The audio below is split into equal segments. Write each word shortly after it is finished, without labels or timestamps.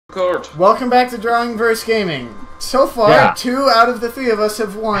Card. Welcome back to Drawing vs. Gaming. So far, 2 out of the 3 of us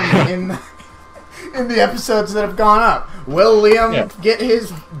have won in the episodes that have gone up. Will Liam get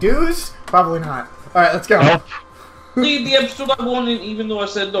his dues? Probably not. Alright, let's go. Nope. Leave the episode I won in even though I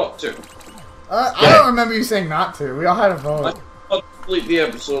said not to. I don't remember you saying not to. We all had a vote. I thought to delete the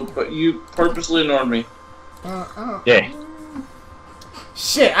episode, but you purposely ignored me. Yeah.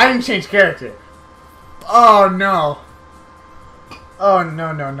 Shit, I didn't change character. Oh no. Oh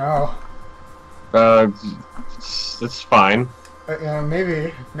no. It's fine.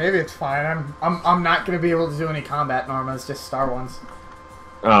 Maybe it's fine. I'm not gonna be able to do any combat normas, just star ones.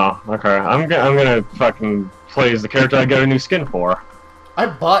 Oh, okay. I'm gonna fucking play as the character I got a new skin for. I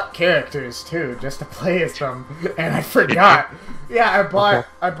bought characters too, just to play as them, and I forgot. Yeah,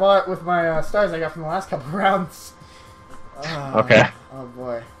 I bought with my stars I got from the last couple rounds. Okay. Oh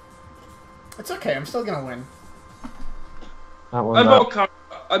boy. It's okay. I'm still gonna win. That one. I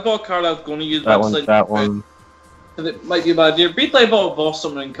bought a card I was going to use. That one. That one. And it might be a bad idea. Beatley bought a boss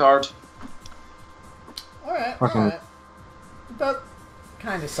summoning card. Alright. That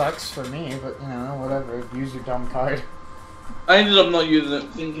kind of sucks for me, but you know, whatever. Use your dumb card. I ended up not using it,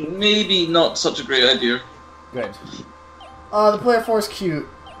 thinking maybe not such a great idea. Good. The player 4 is cute.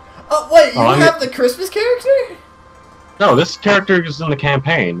 Oh wait, you have the Christmas character? No, this character is in the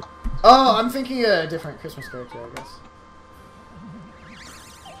campaign. Oh, I'm thinking a different Christmas character, I guess.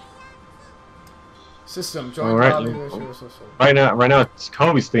 System, join lobby. Right now it's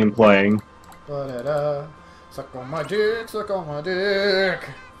Kobe's theme playing. Suck on my dick, suck on my dick.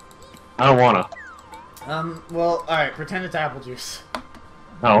 I don't wanna. Well, alright, pretend it's apple juice.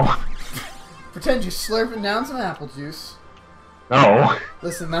 No. Pretend you're slurping down some apple juice. No.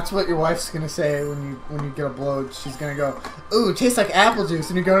 Listen, that's what your wife's gonna say when you get a blow. She's gonna go, "Ooh, it tastes like apple juice,"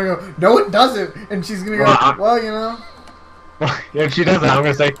 and you're gonna go, "No, it doesn't," and she's gonna go, "Well, you know." If she doesn't, I'm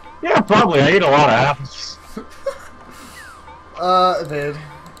gonna say, "Yeah, probably. I ate a lot of apples." Dude.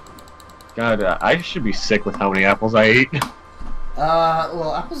 God, I should be sick with how many apples I ate.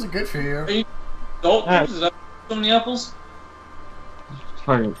 Well, apples are good for you. Don't use so many apples?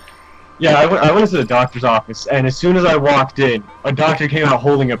 Fine. Yeah, I went to the doctor's office, and as soon as I walked in, a doctor came out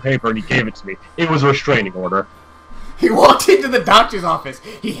holding a paper, and he gave it to me. It was a restraining order. He walked into the doctor's office.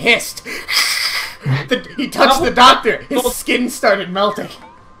 He hissed. He touched the doctor. His skin started melting.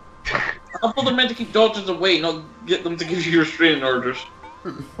 Apples are meant to keep doctors away, not get them to give you restraining orders.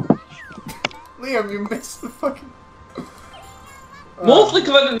 Liam, you missed the fucking... Mostly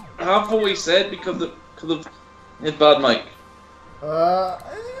because I didn't have what he said because of his bad mic. Alright,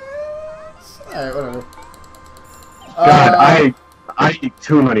 whatever. God, I eat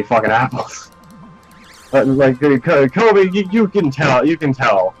too many fucking apples. Like Kobe, you can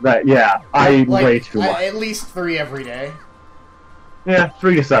tell that. Yeah, I eat way too much. At least 3 every day. Yeah,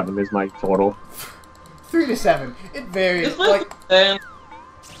 3 to 7 is my total. 3 to 7. It varies. It's like 10.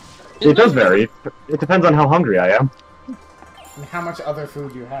 It does vary. It depends on how hungry I am. And how much other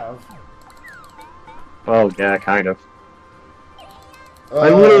food you have. Oh yeah, kind of. I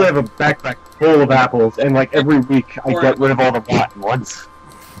literally have a backpack full of apples, and like every week I get rid of all the rotten ones.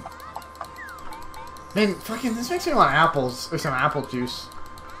 Man, fucking, this makes me want apples, or some apple juice.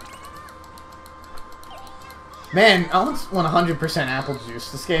 Man, I want 100% apple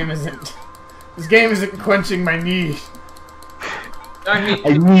juice. This game isn't quenching my need. I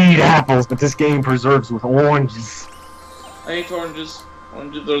need apples, but this game preserves with oranges. I hate oranges.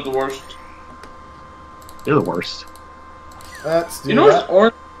 Oranges are the worst. They're the worst. Let's do You know this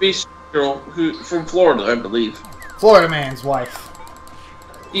orange-faced girl from Florida, I believe. Florida man's wife.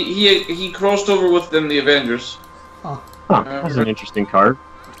 He crossed over with them, the Avengers. Huh. That's an interesting card.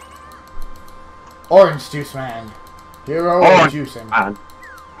 Orange juice man. Hero juicing. Man.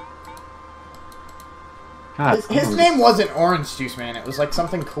 God, his name wasn't Orange Juice Man, it was like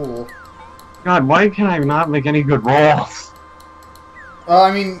something cool. God, why can I not make any good rolls? Well,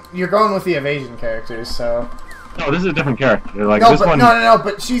 I mean, you're going with the evasion characters, so... No, this is a different character. Like, no, this one... No,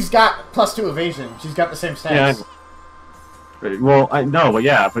 but she's got +2 evasion. She's got the same stats. Yeah, well, I know, but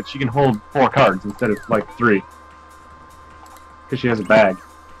yeah, but she can hold 4 cards instead of, like, 3. Because she has a bag.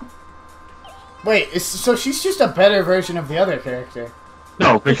 Wait, so she's just a better version of the other character?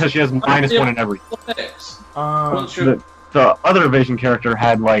 No, because she has -1 in every. The other evasion character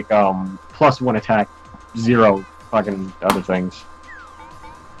had like +1 attack, 0 fucking other things.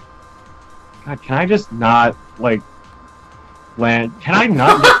 God, can I just not like land? Can I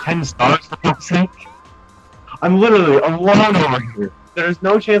not get 10 stars for fuck's sake? I'm literally alone over here. There's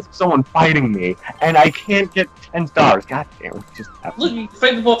no chance of someone fighting me, and I can't get 10 stars. God damn it! Just look, you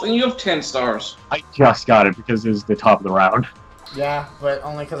fight the boss and you have 10 stars. I just got it because it was the top of the round. Yeah, but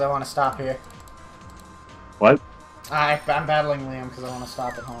only because I want to stop here. What? I'm battling Liam because I want to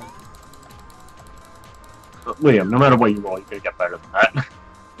stop at home. Liam, no matter what you roll, you're gonna get better than that.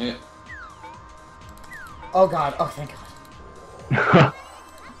 Yeah. Oh god. Oh, thank god.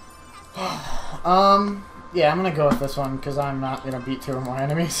 Yeah, I'm gonna go with this one because I'm not gonna beat 2 or more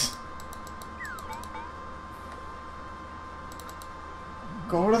enemies.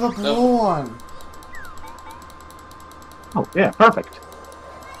 Go to the blue one. Oh, yeah, perfect.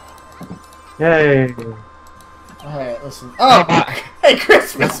 Yay. Alright, listen. Oh, hey,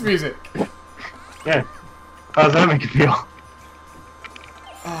 Christmas music. Yeah. How does that make you feel?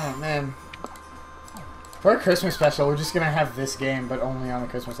 Oh, man. For a Christmas special, we're just gonna have this game, but only on the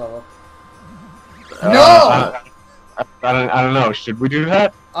Christmas level. No! I don't know. Should we do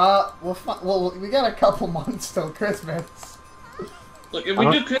that? Well, we got a couple months till Christmas. Look, if we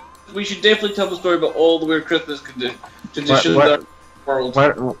do Christmas, we should definitely tell the story about all the weird Christmas traditions in the world.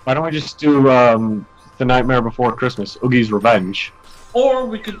 Why don't we just do The Nightmare Before Christmas, Oogie's Revenge? Or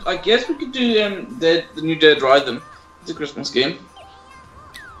we could, I guess we could do the new Dead Rising. It's a Christmas game.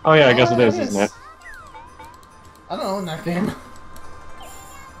 Oh yeah, I guess it is, isn't it? I don't own that game.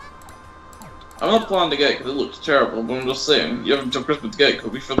 I'm not planning to get it because it looks terrible, but I'm just saying, you have until Christmas to get it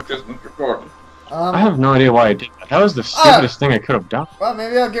because we for the Christmas recording. I have no idea why I did that. That was the stupidest thing I could have done. Well,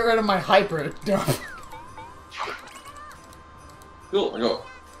 maybe I'll get rid of my hyper. Cool, I got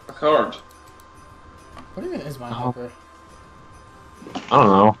a card. What even is my hyper? I don't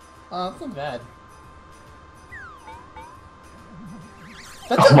know. That's not bad.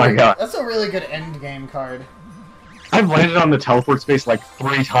 Oh my god. That's a really good end game card. I've landed on the teleport space like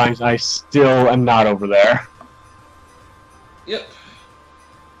 3 times and I still am not over there. Yep.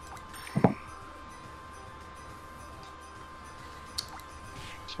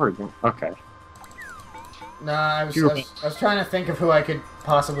 Sorry, okay. Nah, I was trying to think of who I could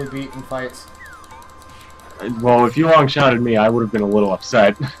possibly beat in fights. Well, if you long-shotted me, I would have been a little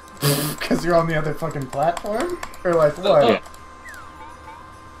upset. Because you're on the other fucking platform? Or like, what? Yeah.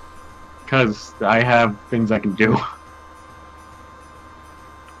 Because I have things I can do.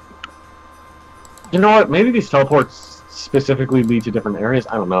 You know what? Maybe these teleports specifically lead to different areas?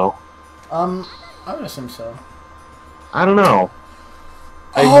 I don't know. I would assume so. I don't know.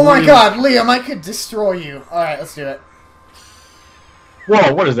 Oh my god, Liam, I could destroy you. Alright, let's do it.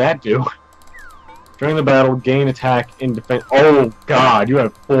 Whoa, what does that do? During the battle, gain attack in defense. Oh god, you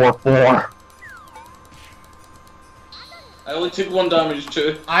have 4/4. I only took 1 damage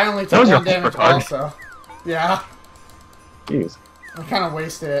too. I only took 1 damage also. Yeah. Jeez. I kind of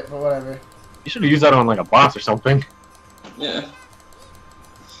wasted it, but whatever. You should have used that on like a boss or something. Yeah.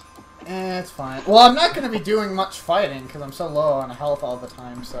 It's fine. Well, I'm not going to be doing much fighting because I'm so low on health all the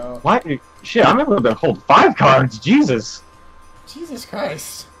time, so... What? Shit, I'm able to hold 5 cards! Jesus! Jesus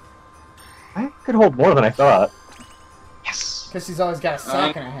Christ. I could hold more than I thought. Yes! Because he's always got a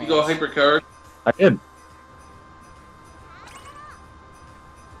sack in her hand. You got a hyper card. I did.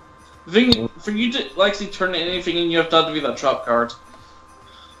 The thing, for you to actually turn anything in, you have to activate that trap card.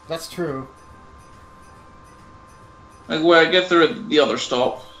 That's true. Like where I get through at the other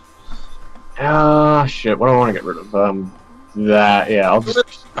stop. Ah, shit, what do I want to get rid of? That, yeah, I'll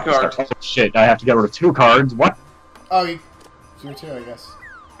just... Card. Oh, shit, I have to get rid of 2 cards, what? Oh, you too, I guess.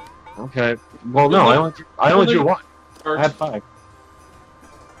 Okay, well no, I only drew 1. I had 5.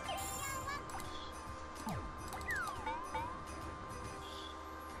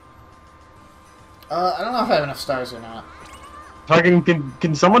 I don't know if I have enough stars or not. Fucking,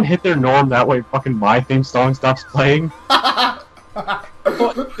 can someone hit their norm that way fucking my theme song stops playing?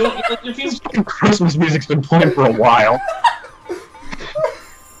 If Fucking Christmas music's been playing for a while.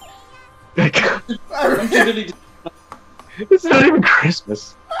 It's not even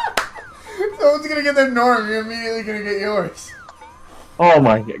Christmas. Someone's gonna get their norm, you're immediately gonna get yours. Oh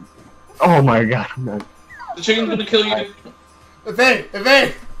my god. Oh my god, I'm not... the chicken's gonna kill you. Evade!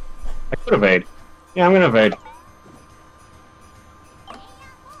 Evade! I could evade. Yeah, I'm gonna evade.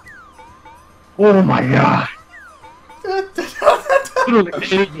 Oh my god. Literally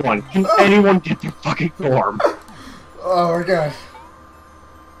anyone. Can anyone get their fucking norm? Oh my god.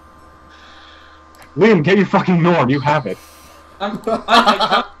 Liam, get your fucking norm. You have it. I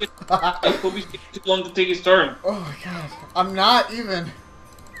can't get Kobe's too long to take his turn. Oh my god. I'm not even.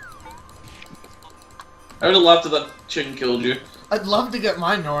 I would have laughed if that chicken killed you. I'd love to get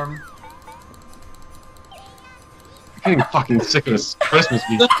my norm. I'm getting fucking sick of this Christmas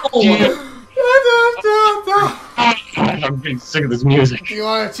music. No. I'm getting sick of this music. You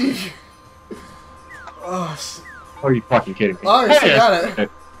want to teach? Oh, Are you fucking kidding me? oh, you still got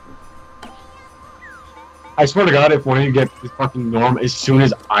it. I swear to God, if one of you gets this fucking norm as soon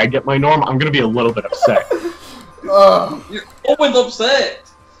as I get my norm, I'm gonna be a little bit upset. You're always upset.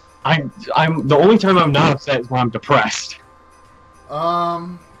 I'm the only time I'm not upset is when I'm depressed.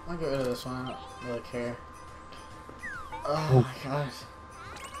 I'll get rid of this one. I don't really care. Oh my god.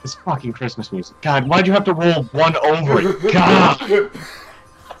 This fucking Christmas music. God, why'd you have to roll one over it? God!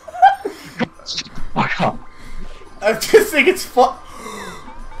 Fuck up. I just think it's fun.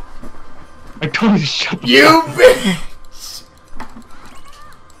 I told you to shut the You bitch!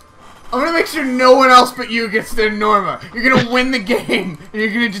 I'm gonna make sure no one else but you gets their Norma. You're gonna win the game, and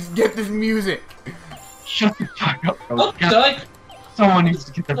you're gonna just get this music. Shut the fuck up. Oh, God. Someone needs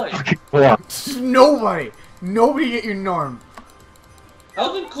to get their fucking norm. Nobody. Nobody get your Norm.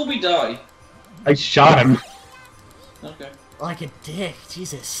 How did Kobe die? I shot him. Okay. Like a dick,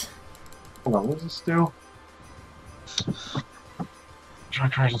 Jesus. Hold on, what does this do? Draw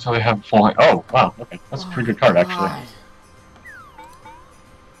cards until they have full. Oh, wow, okay. That's a pretty good card, actually. God.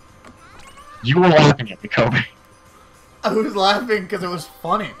 You were laughing at me, Kobe. I was laughing because it was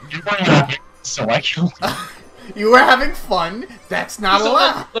funny. You were laughing, so I killed you. You were having fun. That's not a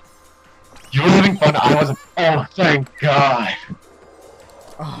laugh. You were having fun, I wasn't. Oh, thank God.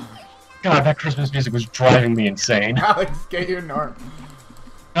 Oh, God, that Christmas music was driving me insane. Alex, get your Norm.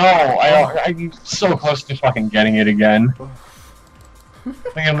 No, I'm so close to fucking getting it again.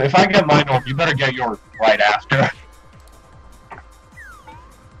 Liam, if I get my norm, you better get yours right after.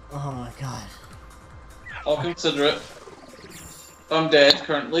 Oh my god. I'll consider it. I'm dead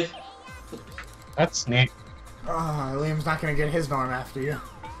currently. That's neat. Oh, Liam's not gonna get his Norm after you.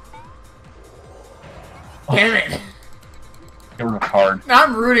 Damn it! Give him a card. Now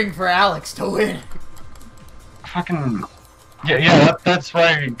I'm rooting for Alex to win. Fucking... Yeah, that's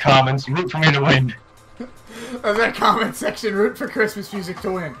right, comments. Root for me to win. That's that comment section. Root for Christmas music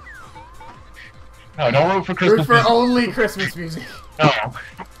to win. No, don't root for Christmas Root for music. only Christmas music. No.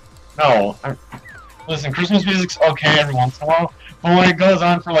 No. Listen, Christmas music's okay every once in a while, but when it goes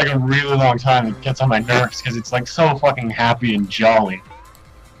on for like a really long time, it gets on my nerves because it's like so fucking happy and jolly.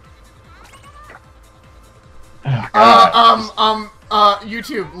 Oh, God.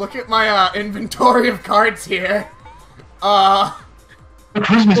 YouTube, look at my inventory of cards here. The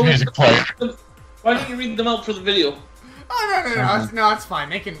Christmas music player. Why don't you read them out for the video? Oh no, it's fine.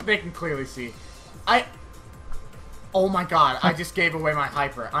 They can clearly see. Oh my god, I just gave away my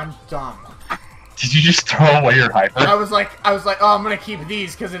hyper. I'm dumb. Did you just throw away your hyper? I was like, oh, I'm gonna keep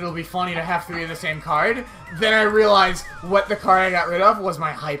these because it'll be funny to have three of the same card. Then I realized what the card I got rid of was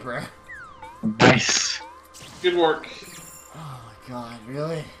my hyper. Nice. Good work. Oh my god,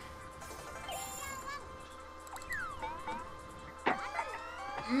 really?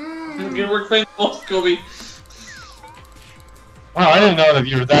 Good work, thank both, Kobe. Wow, I didn't know that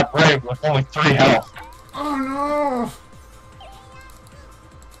you were that brave with only 3 health. Oh no!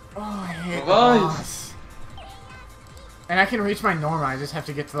 Oh, I hate the boss. And I can reach my Norma, I just have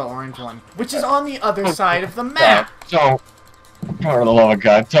to get to the orange one. Which is on the other side of the map! Don't, for the love of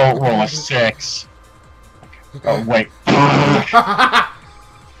God, don't roll a 6. Oh, wait. And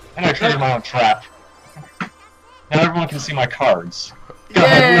I triggered my own trap. Now everyone can see my cards. God,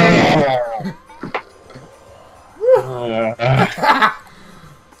 no!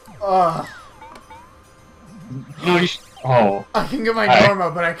 No, you should... Oh. I can get my Norma,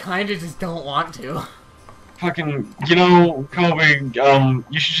 but I kinda just don't want to. Fucking, you know, Kobe,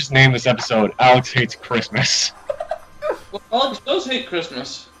 you should just name this episode Alex Hates Christmas. Well, Alex does hate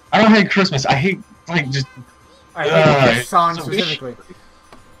Christmas. I don't hate Christmas, I hate, like, just... I hate this song specifically.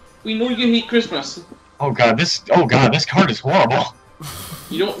 We know you hate Christmas. Oh god, this card is horrible.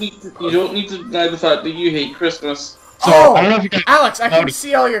 You don't need to deny the fact that you hate Christmas. So, I don't know if you guys... Alex, I can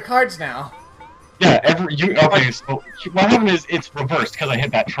see all your cards now. Yeah, okay, so what happened is it's reversed because I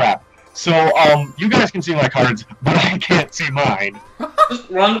hit that trap. So, you guys can see my cards, but I can't see mine. Just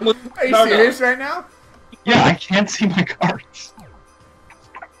randomly. Are you serious right now? Yeah, I can't see my cards.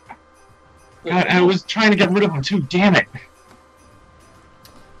 God, I was trying to get rid of them too, damn it.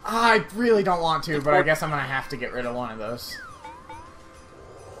 I really don't want to, but I guess I'm gonna have to get rid of one of those.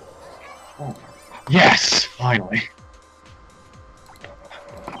 Oh. Yes, finally.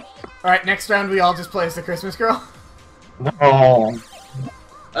 Alright, next round we all just play as the Christmas girl? No.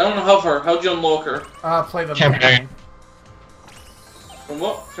 I don't have her. How'd you unlock her? Play the campaign. From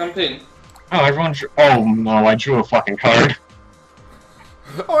what? Campaign? Oh, everyone drew... Oh, no, I drew a fucking card.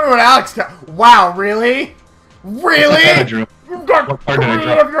 I wonder what Alex got. Wow, really? Really? I drew. You've got What card did I 3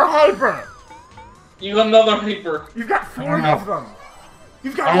 draw? of your hyper! You got another hyper. You've got 3 know. of them!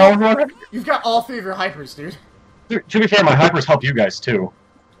 You've got all 3 of your hypers, dude. To be fair, my hypers help you guys, too.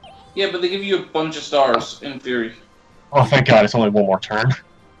 Yeah, but they give you a bunch of stars, in theory. Oh, thank God, it's only one more turn.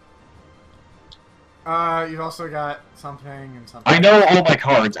 You've also got something and something. I know all my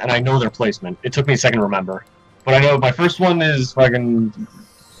cards, and I know their placement. It took me a second to remember. But I know my first one is fucking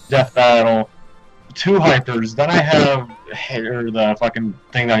Death Battle, 2 hypers, then I have the fucking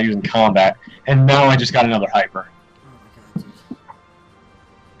thing that I use in combat, and now I just got another hyper. Oh my God, dude.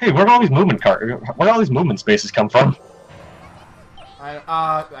 Hey, where do all these movement spaces come from?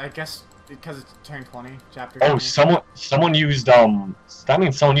 I guess because it's turn 20, chapter 20. Oh, someone used that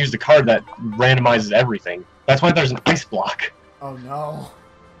means someone used a card that randomizes everything. That's why there's an ice block. Oh no.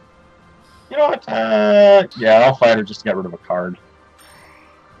 You know what? Yeah, I'll fight her just to get rid of a card.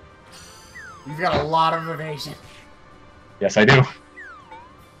 You've got a lot of evasion. Yes, I do.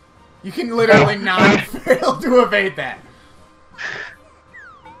 You can literally not fail to evade that.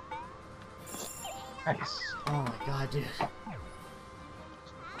 Nice. Oh my God, dude.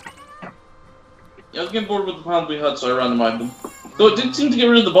 Yeah, I was getting bored with the plans we had, so I randomized them. Though it did seem to get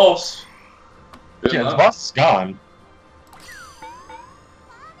rid of the boss. Yeah, the boss is gone.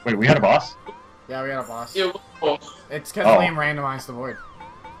 Wait, we had a boss? Yeah, we had a boss. Yeah, boss. It's because Liam randomized the void.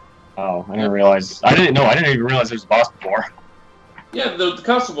 Oh, I didn't realize. I didn't even realize there was a boss before. Yeah, the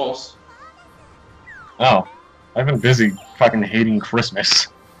castle boss. Oh, I've been busy fucking hating Christmas.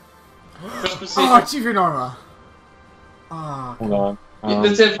 Christmas Oh, achieve your Norma. Oh, Hold on.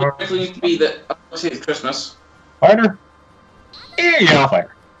 This actually needs to be that I say it's Christmas. Fighter? Yeah, I'll fight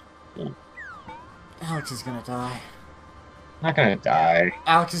her. Alex is gonna die. Not gonna die.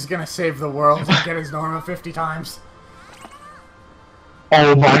 Alex is gonna save the world and get his Norma 50 times.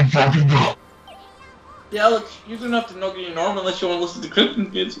 Oh my fucking god. Yeah, Alex, you're gonna have to not get your Norma unless you want to listen to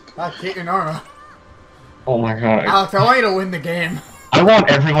Christmas music. Get your Norma. Oh my god. Alex, I want you to win the game. I want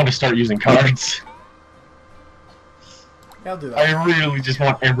everyone to start using cards. Yeah, I'll do that. I really just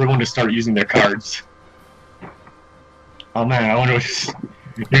want everyone to start using their cards. Oh man, I wonder if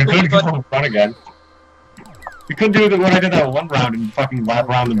you could go in front again. You could do what I did that one round and fucking lap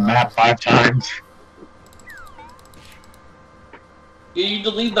around the map 5 times. Yeah, you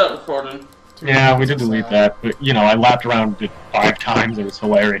delete that recording. Yeah, we did delete that, but you know, I lapped around it 5 times. It was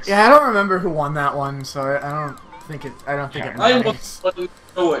hilarious. Yeah, I don't remember who won that one, so I don't think it. I don't think it I matters. want to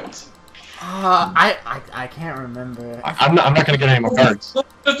know it. I can't remember. I'm not gonna get any more cards. It's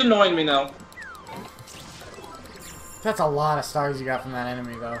just annoying me now. That's a lot of stars you got from that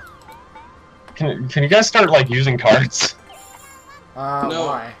enemy, though. Can you guys start like using cards? No.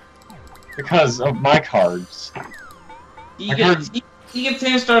 Why? Because of my cards. He gets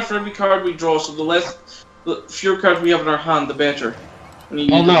 10 stars for every card we draw, so the fewer cards we have in our hand, the better. Oh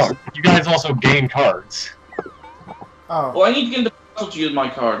no, you guys also gain cards. Oh. Well, I need to get into battle to use my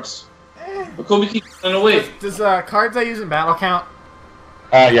cards. But Kobe keeps running away. Does cards I use in battle count?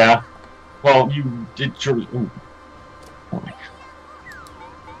 Yeah. Well, you did.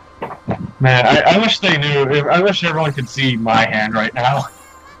 Man, I wish they knew. I wish everyone could see my hand right now.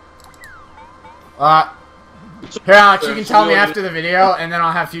 Here, Alex, you can tell me after the video, and then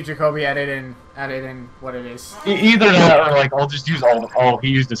I'll have future Kobe edit in what it is. Either that, or like I'll just use all. Oh, he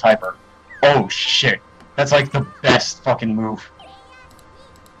used his hyper. Oh shit, that's like the best fucking move.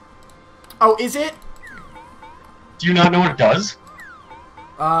 Oh, is it? Do you not know what it does?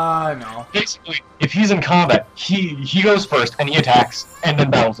 No. Basically, if he's in combat, he goes first and he attacks, and then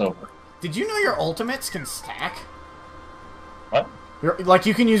battle's over. Did you know your ultimates can stack? What? Like,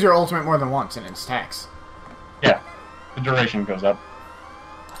 you can use your ultimate more than once, and it stacks. Yeah, the duration goes up.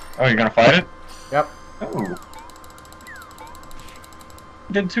 Oh, you're gonna fight it? Yep. Oh.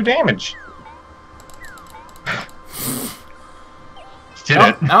 Did 2 damage. Did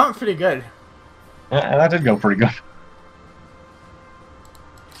it? That went pretty good. Yeah, that did go pretty good.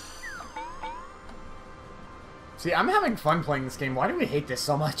 See, I'm having fun playing this game. Why do we hate this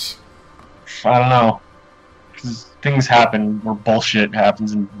so much? I don't know. 'Cause things happen where bullshit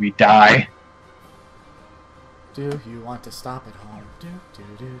happens and we die. Do you want to stop at home?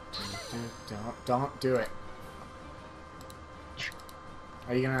 Don't do it.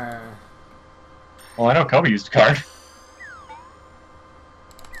 Are you gonna... Well, I know Kobe used a card.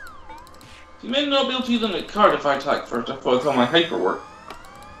 You may not be able to use them at card if I attack first. I thought my hyper work.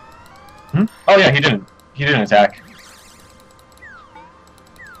 Hmm? Oh yeah, he didn't. He didn't attack.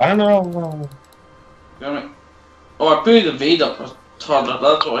 I don't know. Damn it. Oh, I put the evade up a toddler.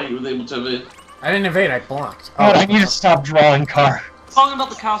 That's why he was able to evade. I didn't evade, I blocked. God, I need to stop drawing cards. Talking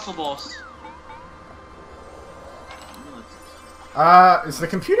about the castle boss. Is the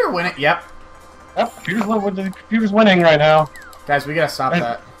computer winning? Yep. Yep, the computer's winning right now. Guys, we gotta stop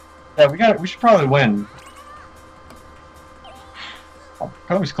that. Yeah, we should probably win. Oh,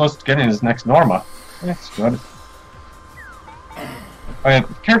 Kobe's close to getting his next Norma. That's good. Oh yeah,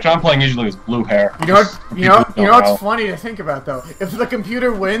 the character I'm playing usually is blue hair. You know what's funny to think about though? If the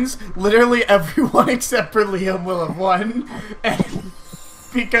computer wins, literally everyone except for Liam will have won, and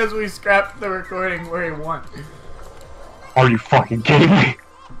because we scrapped the recording where he won. Are you fucking kidding me?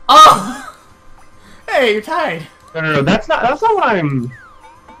 Oh! Hey, you're tied. No, that's not what I'm...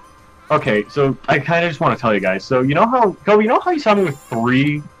 Okay, so I kind of just want to tell you guys. So, you know how... Kobe, you know how you saw me with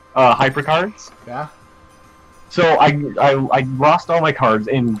 3 hyper cards? Yeah. So, I lost all my cards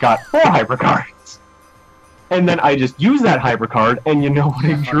and got 4 hyper cards. And then I just used that hyper card, and you know what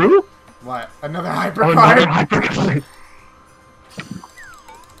I drew? What? Another hyper card? Another hyper card.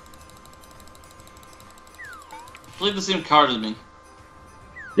 Play the same card as me.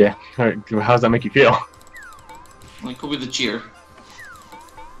 Yeah. How does that make you feel? Like Kobe the cheer.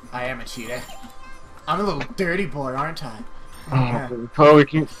 I am a cheater. I'm a little dirty boy, aren't I? Oh, Kobe,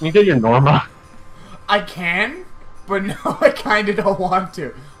 can you get your Norma? I can, but no, I kinda don't want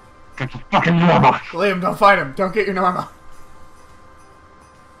to. Get your fucking Norma! Liam, don't fight him. Don't get your Norma.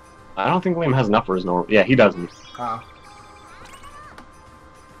 I don't think Liam has enough for his Norma. Yeah, he doesn't. Oh.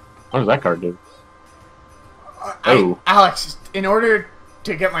 What does that card do? Alex, in order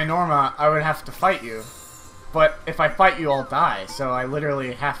to get my Norma, I would have to fight you. But if I fight you, I'll die. So I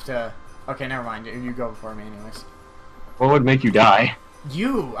literally have to... Okay, never mind. You go before me anyways. What would make you die?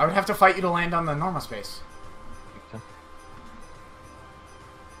 You! I would have to fight you to land on the Norma space. Okay.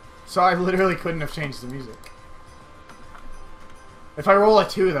 So I literally couldn't have changed the music. If I roll a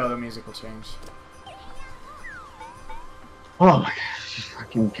 2, though, the music will change. Oh my gosh,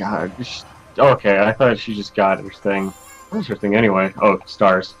 fucking god. Okay, I thought she just got her thing. What is her thing anyway? Oh,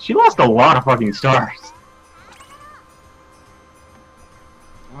 stars. She lost a lot of fucking stars.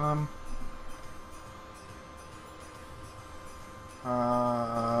 Okay,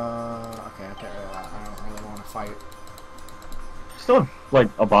 I'll get rid of that. I don't really want to fight. Still, like,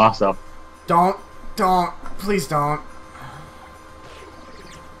 a boss up. Don't, please don't.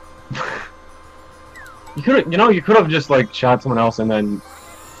 You could have just, like, shot someone else and then...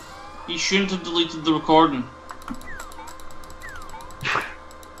 You shouldn't have deleted the recording.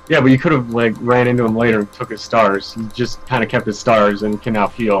 Yeah, but you could have, like, ran into him later and took his stars. He just kind of kept his stars and can now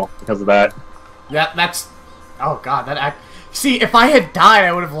heal because of that. Yeah, that's... Oh god, See, if I had died,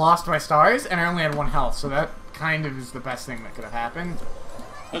 I would have lost my stars, and I only had 1 health, so that kind of is the best thing that could have happened.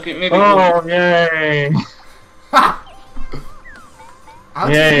 Okay, maybe... Oh, yay! Ha!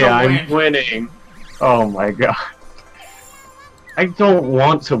 Yay, I'm winning. Oh my god. I don't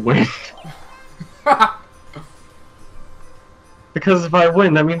want to win. Because if I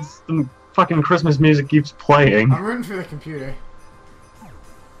win, that means the fucking Christmas music keeps playing. I'm rooting for the computer.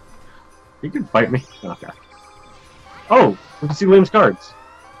 You can fight me. Okay. Oh, we can see Liam's cards.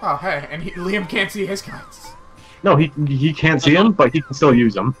 Oh, hey, and Liam can't see his cards. No, he can't see them, but he can still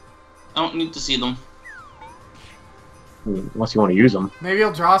use them. I don't need to see them. Unless you want to use them. Maybe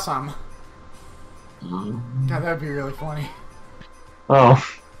he'll draw some. God, that would be really funny. Oh.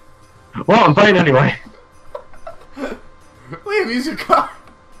 Well, I'm fighting anyway. Liam, use your card.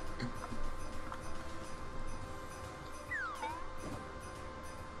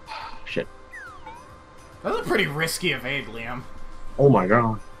 Shit. That was a pretty risky evade, Liam. Oh my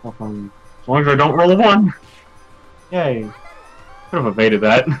god. As long as I don't roll a 1. Yay. Could have evaded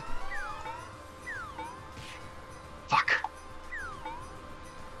that. Fuck.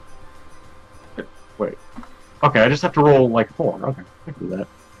 Wait. Okay, I just have to roll like 4. Okay, I can do that.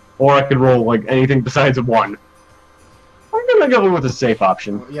 Or I could roll like anything besides a 1. I'm gonna go with a safe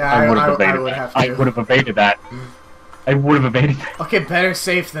option. Yeah, I would have evaded I would that. have to. I would have evaded that. I would have evaded that. Okay, better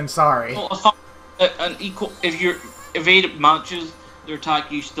safe than sorry. Well, if your evade matches their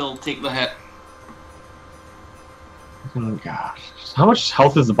attack, you still take the hit. Oh gosh. How much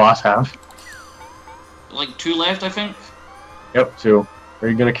health does the boss have? Like 2 left, I think. Yep, 2. Are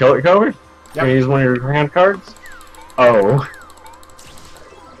you gonna kill it, Kobe? Yep. Can you use one of your hand cards? Oh.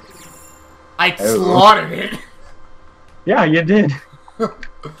 I slaughtered it. Yeah, you did. I'm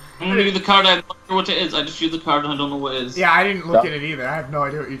gonna use the card, I'm not sure what it is. I just use the card and I don't know what it is. Yeah, I didn't look at it either. I have no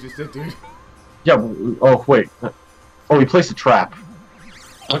idea what you just did, dude. Yeah, oh, wait. Oh, he placed a trap.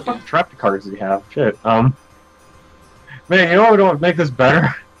 Okay. What fucking trap cards does he have? Shit, Man, you know what would make this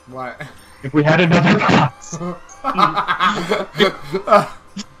better? What? If we had another boss.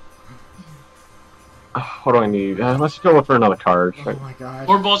 What do I need? Let's go look for another card. Oh my god.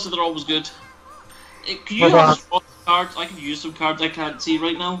 More bosses are always good. Could you have cards? I could use some cards I can't see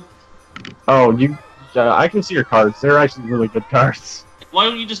right now. Oh, I can see your cards. They're actually really good cards. Why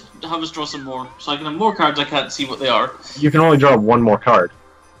don't you just have us draw some more, so I can have more cards I can't see what they are? You can only draw one more card.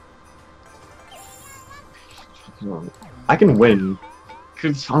 I can win.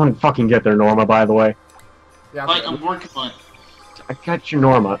 Could someone fucking get their Norma, by the way? Yeah, Right, I'm working on it. I got your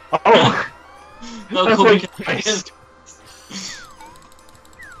Norma. Oh! No, Kobe can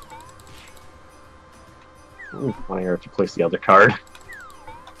Ooh, funnier if you place the other card.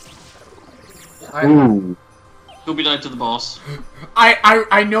 Ooh. Kobe died to the boss.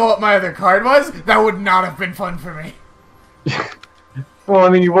 I know what my other card was. That would not have been fun for me. Well, I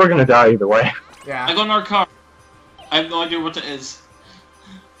mean, you were gonna die either way. Yeah. I got another card. I have no idea what it is.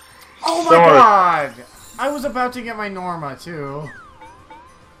 Oh my god! I was about to get my Norma, too.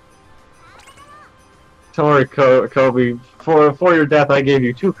 Sorry, Kobe. For your death, I gave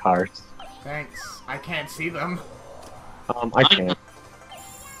you 2 cards. Thanks. I can't see them. I can't.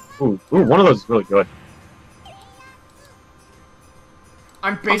 Ooh, one of those is really good.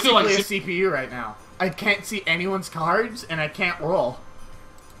 I'm basically a CPU right now. I can't see anyone's cards, and I can't roll.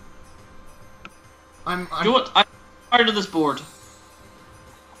 Do it. I'm tired of this board.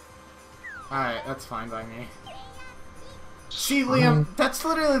 Alright, that's fine by me. See, Liam, that's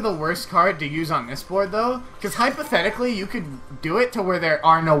literally the worst card to use on this board, though. Because hypothetically, you could do it to where there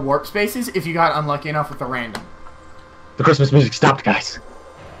are no warp spaces if you got unlucky enough with the random. The Christmas music stopped, guys.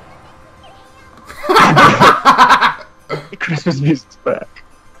 The Christmas music's back.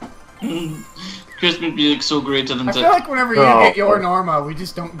 Christmas music's so great, isn't it? I feel like whenever you get your Norma, we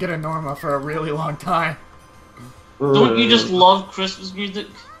just don't get a Norma for a really long time. Don't you just love Christmas music?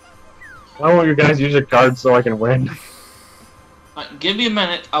 I want you guys use your cards so I can win. Give me a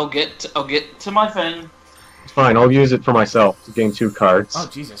minute. I'll get to my thing. It's fine. I'll use it for myself to gain 2 cards. Oh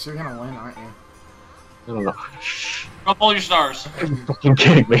Jesus, you're gonna win, aren't you? I don't know. Drop all your stars. Are you fucking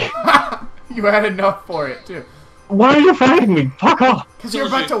kidding me? You had enough for it too. Why are you fighting me? Fuck off! Because you're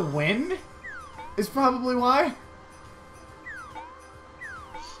about to win? Is probably why?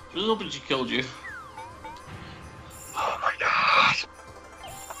 I was hoping she killed you. Oh my god.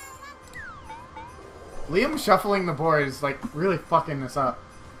 Liam shuffling the board is like really fucking this up.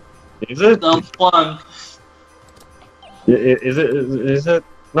 Is it? Sounds fun. Is it?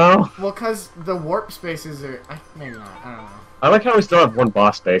 No? Well, because the warp spaces are... maybe not. I don't know. I like how we still have 1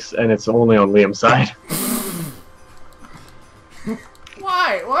 boss space, and it's only on Liam's side.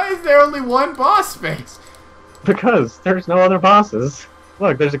 Why? Why is there only 1 boss space? Because there's no other bosses.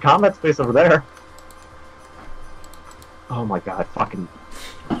 Look, there's a combat space over there. Oh my god, fucking...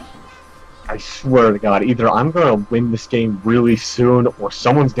 I swear to god, either I'm gonna win this game really soon, or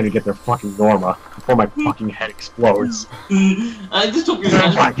someone's gonna get their fucking Norma before my fucking head explodes. I just hope your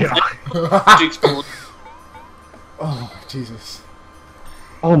Oh my god. explode. Oh, Jesus.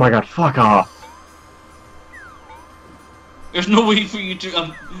 Oh my god, fuck off. There's no way for you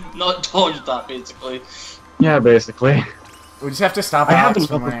to not dodge that, basically. Yeah, basically. We just have to stop Alex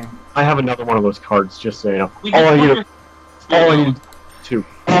from winning. I have another one of those cards, just so you know.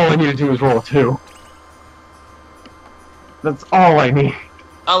 All I need to do is roll a 2. That's all I need.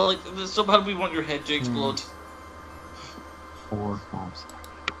 Somehow we want your head to explode. 4 bombs.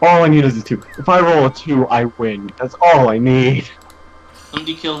 All I need is a 2. If I roll a 2, I win. That's all I need.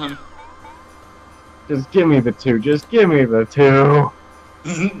 Somebody kill him. Just give me the 2. Just give me the 2.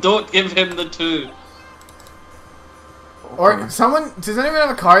 Don't give him the 2. Or someone... Does anyone have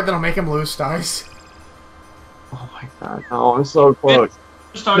a card that'll make him lose stars? Oh my god, no, I'm so close.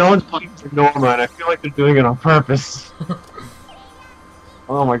 No one's playing Norma, and I feel like they're doing it on purpose.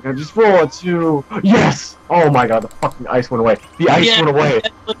 Oh my god, just roll a 2. Yes! Oh my god, the fucking ice went away. The ice went away.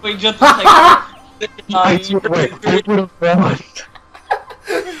 The ice went away. I would have won.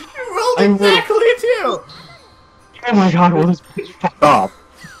 You rolled exactly a 2! Oh my god, well this bitch fucked off.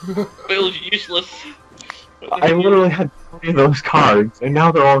 Bill's useless. I literally had 3 of those cards, and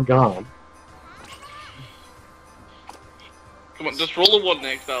now they're all gone. Come on, just roll a 1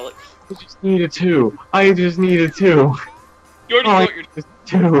 next, Alex. I just need a 2. I just need a 2. You already got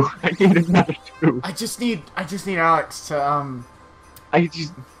your 2. I need another 2. I just need Alex to, I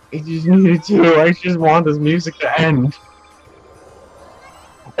just need a 2. I just want this music to end.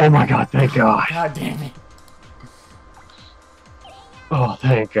 Oh my god, thank god. God damn it. Oh,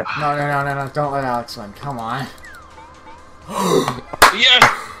 thank god. No, don't let Alex win. Come on. Yes!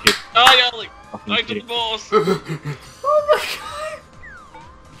 Die, Alex! Die to the boss! Oh my god!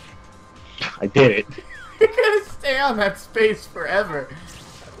 I did it. You're gonna stay on that space forever.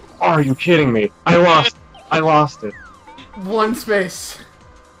 Are you kidding me? I lost it. 1 space.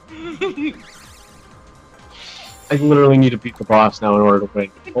 I literally need to beat the boss now in order to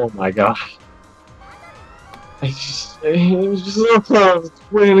win. Oh my god. It was just so close to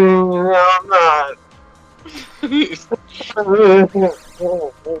winning, and I'm not.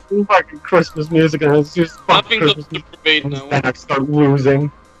 Fucking Christmas music, and it's just I fucking think that's Christmas the music, debate and now. then I start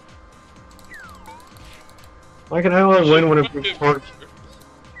losing. Why can I only win when I'm being tortured?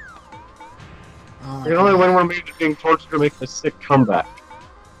 Oh I can only win when I'm being tortured to make a sick comeback.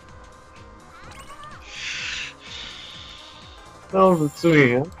 No,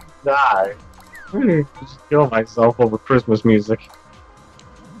 Matsui, die. I'm gonna just kill myself over Christmas music.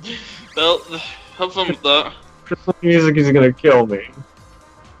 Well, have fun with that. Christmas music is gonna kill me.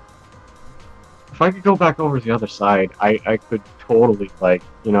 If I could go back over to the other side, I could totally, like,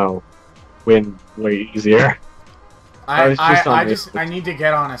 you know, win way easier. I need to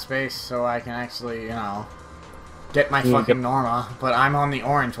get on a space so I can actually, you know, get my fucking Norma. But I'm on the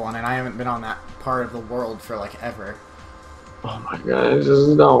orange one, and I haven't been on that part of the world for, like, ever. Oh my god, I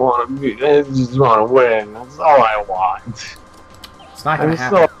just don't want to be. I just want to win. That's all I want. It's not gonna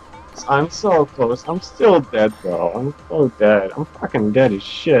happen. I'm so close. I'm still dead, though. I'm so dead. I'm fucking dead as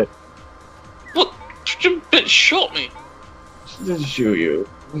shit. What? You bitch shot me. She didn't shoot you.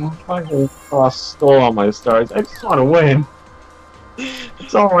 Fucking stole all my stars. I just want to win.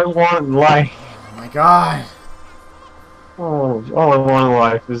 That's all I want in life. Oh my god. Oh, all I want in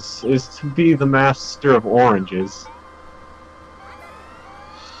life is to be the master of oranges.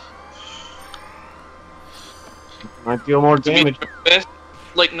 Might deal more damage. Best,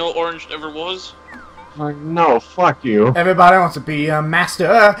 like no orange ever was. Like, no, fuck you. Everybody wants to be a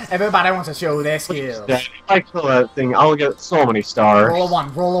master. Everybody wants to show their skills. If I kill that thing, I'll get so many stars. Roll a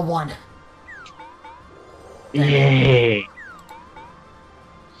one. Roll a one. Yay!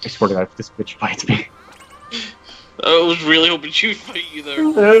 I swear to God, if this bitch fights me. I was really hoping she would fight you there.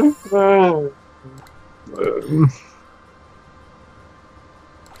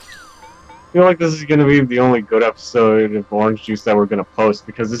 I feel like this is gonna be the only good episode of Orange Juice that we're gonna post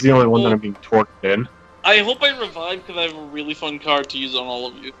because this is the only one that I'm being tortured in. I hope I revive because I have a really fun card to use on all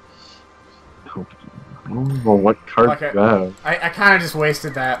of you. Well, what card do you have? I kind of just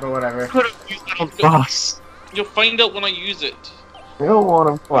wasted that, but whatever. Could have used that on the boss. You'll find out when I use it. I don't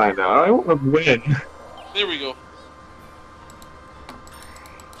want to find out. I want to win. There we go.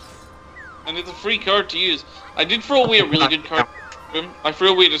 And it's a free card to use. I did throw away a really good card. I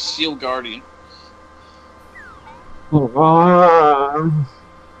threw away the Seal Guardian.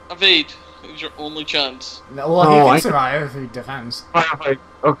 Evade is your only chance. No, well, he can survive if he defends.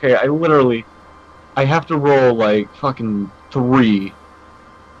 Okay, I have to roll like fucking 3.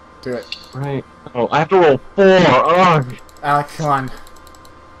 Do it. Right? Oh, I have to roll 4. Ugh. Alec, come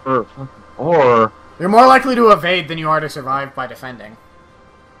on. Or you're more likely to evade than you are to survive by defending.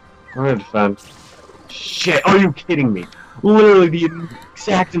 I'm gonna defend. Shit, are you kidding me? Literally the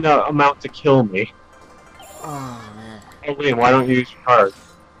exact amount to kill me. Oh, man. Oh, wait, why don't you use your card?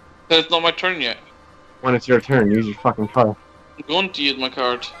 It's not my turn yet. When it's your turn, use your fucking card. I'm going to use my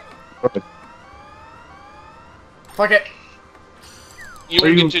card. Good. Fuck it. You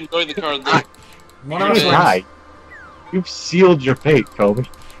won't get to enjoy the card though. One of us wins. You've sealed your fate, Kobe.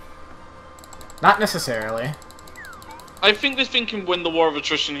 Not necessarily. I think this thing can win the war of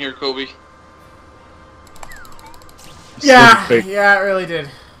attrition here, Kobe. Yeah, yeah, it really did.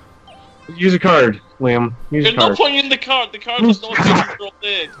 Use a card, Liam. Use There's a card. no point in the card. The card was not control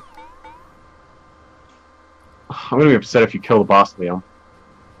dead. I'm gonna be upset if you kill the boss, Liam.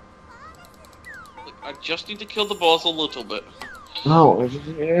 Look, I just need to kill the boss a little bit. No,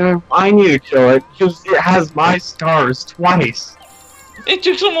 I need to kill it because it has my stars twice. It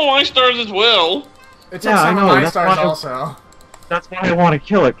took some of my stars as well. It took some of my stars also. That's why I want to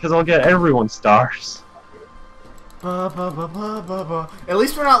kill it, because I'll get everyone's stars. At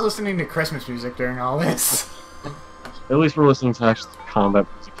least we're not listening to Christmas music during all this. At least we're listening to actual combat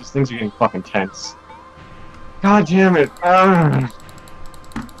music, because things are getting fucking tense. God damn it.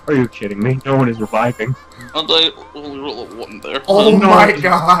 Are you kidding me? No one is reviving. And I only roll a 1 there. Oh my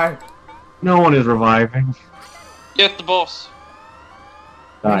god! No one is reviving. Get the boss.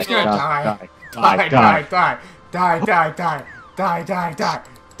 Die, die, die, die, die, die, die, die, die, die, die, die,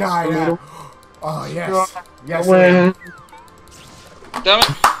 die now. Oh yes, yes. Damn it!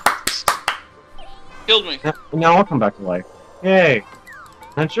 Killed me. Now I'll come back to life. Yay!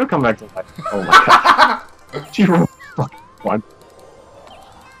 And she'll come back to life. Oh my god. She rolled fucking 1.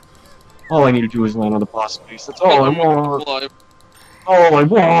 All I need to do is land on the boss face. That's all I want. All I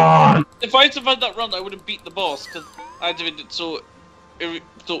want. If I had survived that round, I would have beat the boss because I did it so there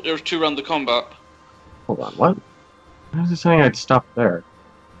was 2 rounds of combat. Hold on, what? Why is it saying I'd stop there?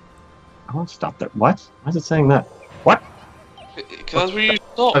 I won't stop there. What? Why is it saying that? What? Because that's where you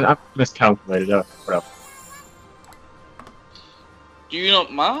stop. I miscalculated. Whatever. Do you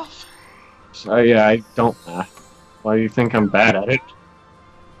not math? Yeah, I don't math. Why do you think I'm bad at it?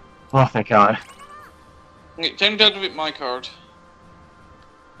 Oh, thank God. Okay, time to activate my card.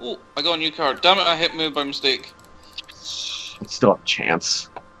 Oh, I got a new card. Damn it, I hit move by mistake. I still have a chance.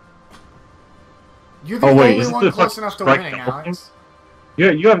 You're the only one close enough to winning, Alex.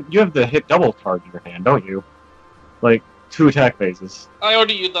 You have the hit double card in your hand, don't you? Like 2 attack phases. I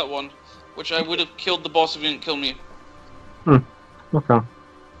already used that one, which I would have killed the boss if he didn't kill me. Okay.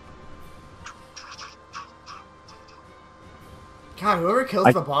 God, whoever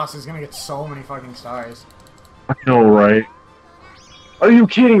kills the boss is gonna get so many fucking stars. I know, right? Are you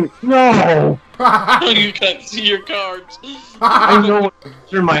kidding? No! You can't see your cards. I know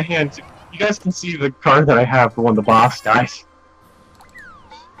it's in my hand. You guys can see the card that I have for when the boss dies.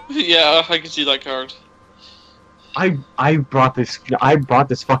 Yeah, I can see that card. I brought this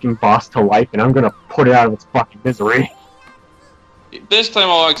fucking boss to life, and I'm gonna put it out of its fucking misery. This time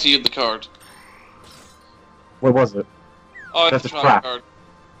I'll actually use the card. What was it? Oh, That's it's a a trap. card.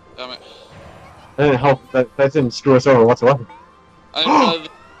 Damn it. That didn't help. That didn't screw us over whatsoever. I didn't the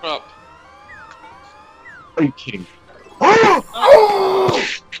trap. Are you kidding? Oh!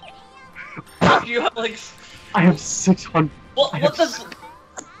 Fuck you, Alex. I have 600.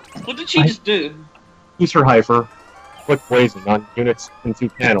 What did she just do? Use her hyper. Click blazing on units in 2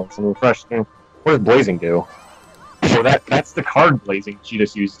 panels and refresh. What does blazing do? So that's the card blazing she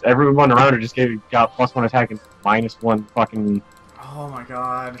just used. Everyone around her just got +1 attack and -1 fucking. Oh my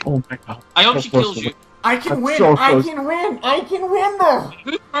God. Oh my God. I hope she kills you. I can win! So I can win! I can win though!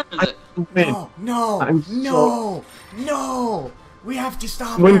 Whose turn is it? No! We have to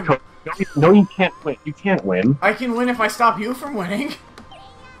stop Win, him! no, you can't win. You can't win. I can win if I stop you from winning.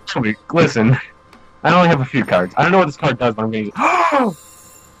 Listen, I only have a few cards. I don't know what this card does, but I'm gonna use it. Oh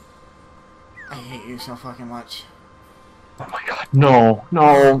I hate you so fucking much. my God, no.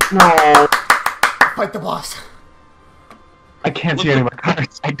 Fight the boss. I can't see any of my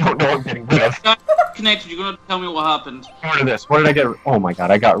cards. I don't know what I'm getting rid of. Connected, you're gonna tell me what happened. Get rid of this. What did I get? Oh my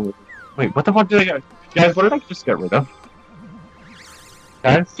God, I got rid of. Wait, what the fuck did I get? Guys, what did I just get rid of?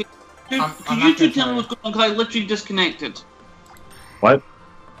 Guys? Dude, can you two tell me what's going on? Because I literally disconnected. What?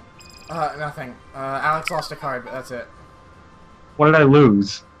 Nothing. Alex lost a card, but that's it. What did I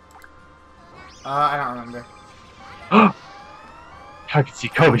lose? I don't remember. I can see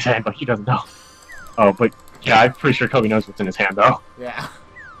Kobe's hand, but he doesn't know. Oh, but yeah, I'm pretty sure Kobe knows what's in his hand, though. Yeah.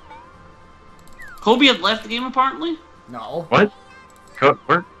 Kobe had left the game, apparently? No. What?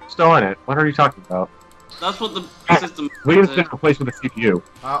 We're still in it. What are you talking about? That's what the system Liam's been replaced with a CPU.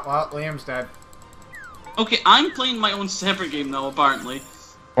 Oh, well, Liam's dead. Okay, I'm playing my own separate game now, apparently.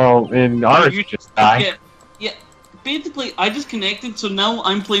 Well, in ours, you just die. Yeah. Basically, I disconnected, so now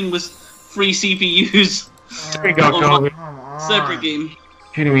I'm playing with free CPUs. There you go, Kobe. Come on. Separate game.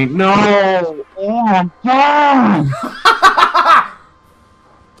 Kidding me? No! Oh my God!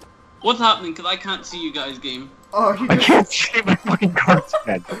 What's happening? Because I can't see you guys' game. Oh, I can't see my fucking cards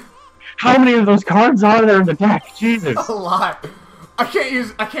again. How many of those cards are there in the deck? Jesus! A lot. Alright,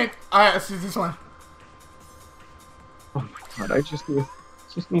 let's use this one. Oh my God, I just need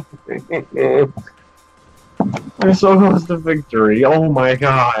I'm so close to victory. Oh my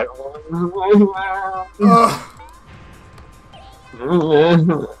God. Do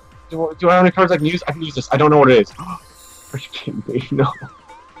I have any cards I can use? I can use this. I don't know what it is. Are you kidding me? No.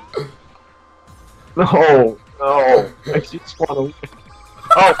 No. I just want to win.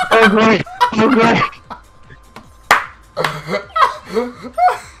 Oh great! Oh great!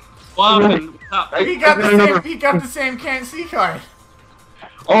 What happened? He got the same can't see card.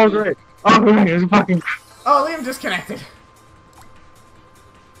 Oh great! There's a fucking. Oh, Liam disconnected.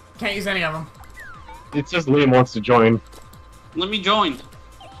 Can't use any of them. It says Liam wants to join. Let me join.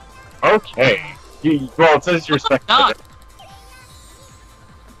 Okay. Well, it says you're spectator.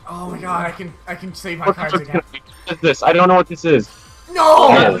 Oh my God, I can save my cards again. What is this? I don't know what this is. No!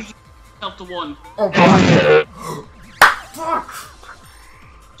 Oh, help to one. Oh God. Fuck!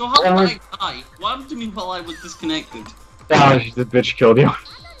 So how did I die? What happened to me while I was disconnected? Ah, the bitch killed you.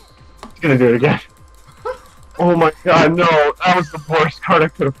 He's gonna do it again. Oh my God, no! That was the worst card I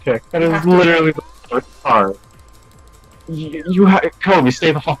could have picked. That is literally the worst card. Kobe,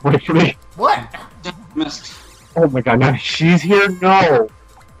 stay the fuck away from me. What? Missed. Oh my God, now she's here? No!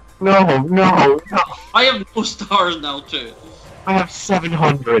 No! I have no stars now too. I have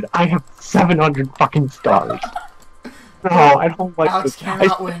 700. I have 700 fucking stars. No, I don't like Alex this.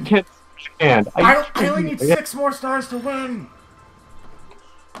 cannot win. Can't stand. I only need 6 more stars to win.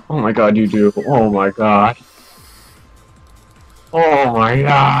 Oh my God, you do. Oh my God. Oh my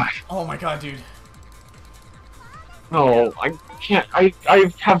God. Oh my God, dude. No, I can't. I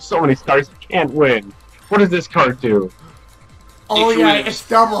have so many stars. I can't win. What does this card do? Oh yeah, it's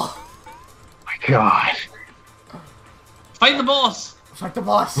double. My God. Fight the boss. Fight the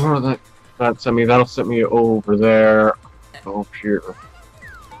boss. Oh, that'll set me over there. Over here.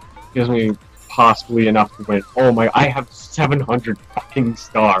 Gives me possibly enough to win. Oh my! I have 700 fucking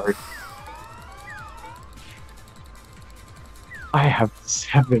stars. I have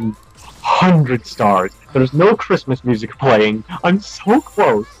 700 stars. There's no Christmas music playing. I'm so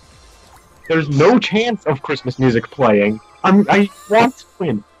close. There's no chance of Christmas music playing. I want to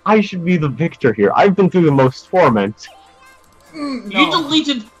win. I should be the victor here. I've been through the most torment. No.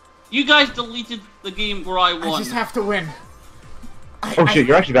 You guys deleted the game where I won. I just have to win. Oh shit,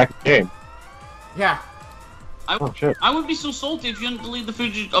 you're actually back in the game. Yeah. Oh shit. I would be so salty if you didn't delete the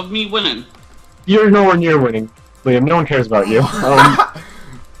footage of me winning. You're nowhere near winning, Liam. No one cares about you.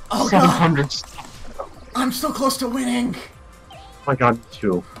 Oh 700. God. I'm so close to winning. Oh my God, me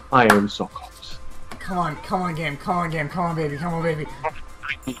too. I am so close. Come on, game. Come on, game. Come on, baby. Come on, baby. I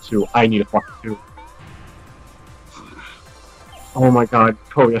need to. I need a fucking two. Oh my God,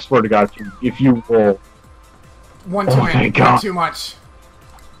 Cody! I swear to God, if you roll. One too many. One too much.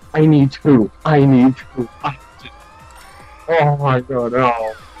 I need two. I need two. Oh my God,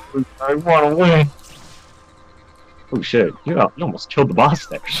 no. I want to win. Oh shit, you almost killed the boss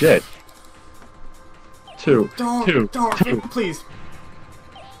there. Shit. Don't, please.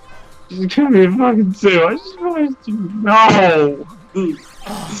 Just give me a fucking two. I just want to. No. You're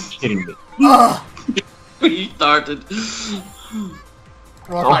kidding me. You started.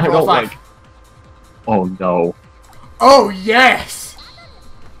 Roll five, roll five. Oh no. Oh yes!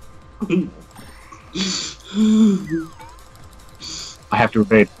 I have to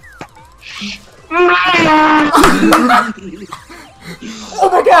evade. Oh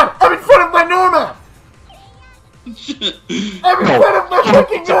my God! I'm in front of my Norma! I'm in front of my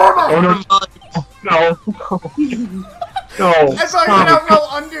fucking Norma! Oh no. No. As long as I don't roll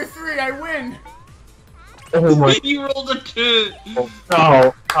under 3, I win! Oh my. You rolled a 2!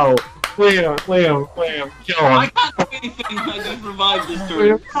 No. Oh. Liam, kill him. I can't do anything, I just revived this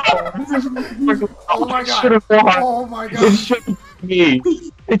turn. Oh my God. Should have won. Oh my God. It should have been me.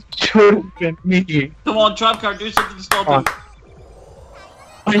 It should have been me. Come on, trap card, do something to stop him.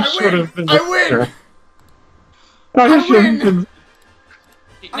 I should have been. I win! I should have been.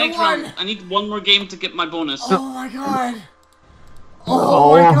 Next round, I need one more game to get my bonus. Oh my God.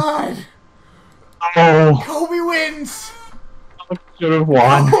 Oh my God. Oh. Kobe wins. I should have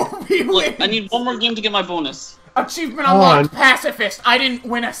won. Kobe wins. Look, I need one more game to get my bonus. Achievement unlocked, pacifist. I didn't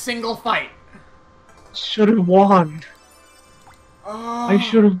win a single fight. Should have won. I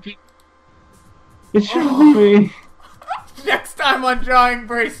should have been. It should have been me. Next time on Drawing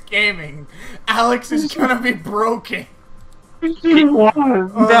Brace Gaming, Alex is gonna be broken. I should have won.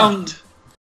 Round.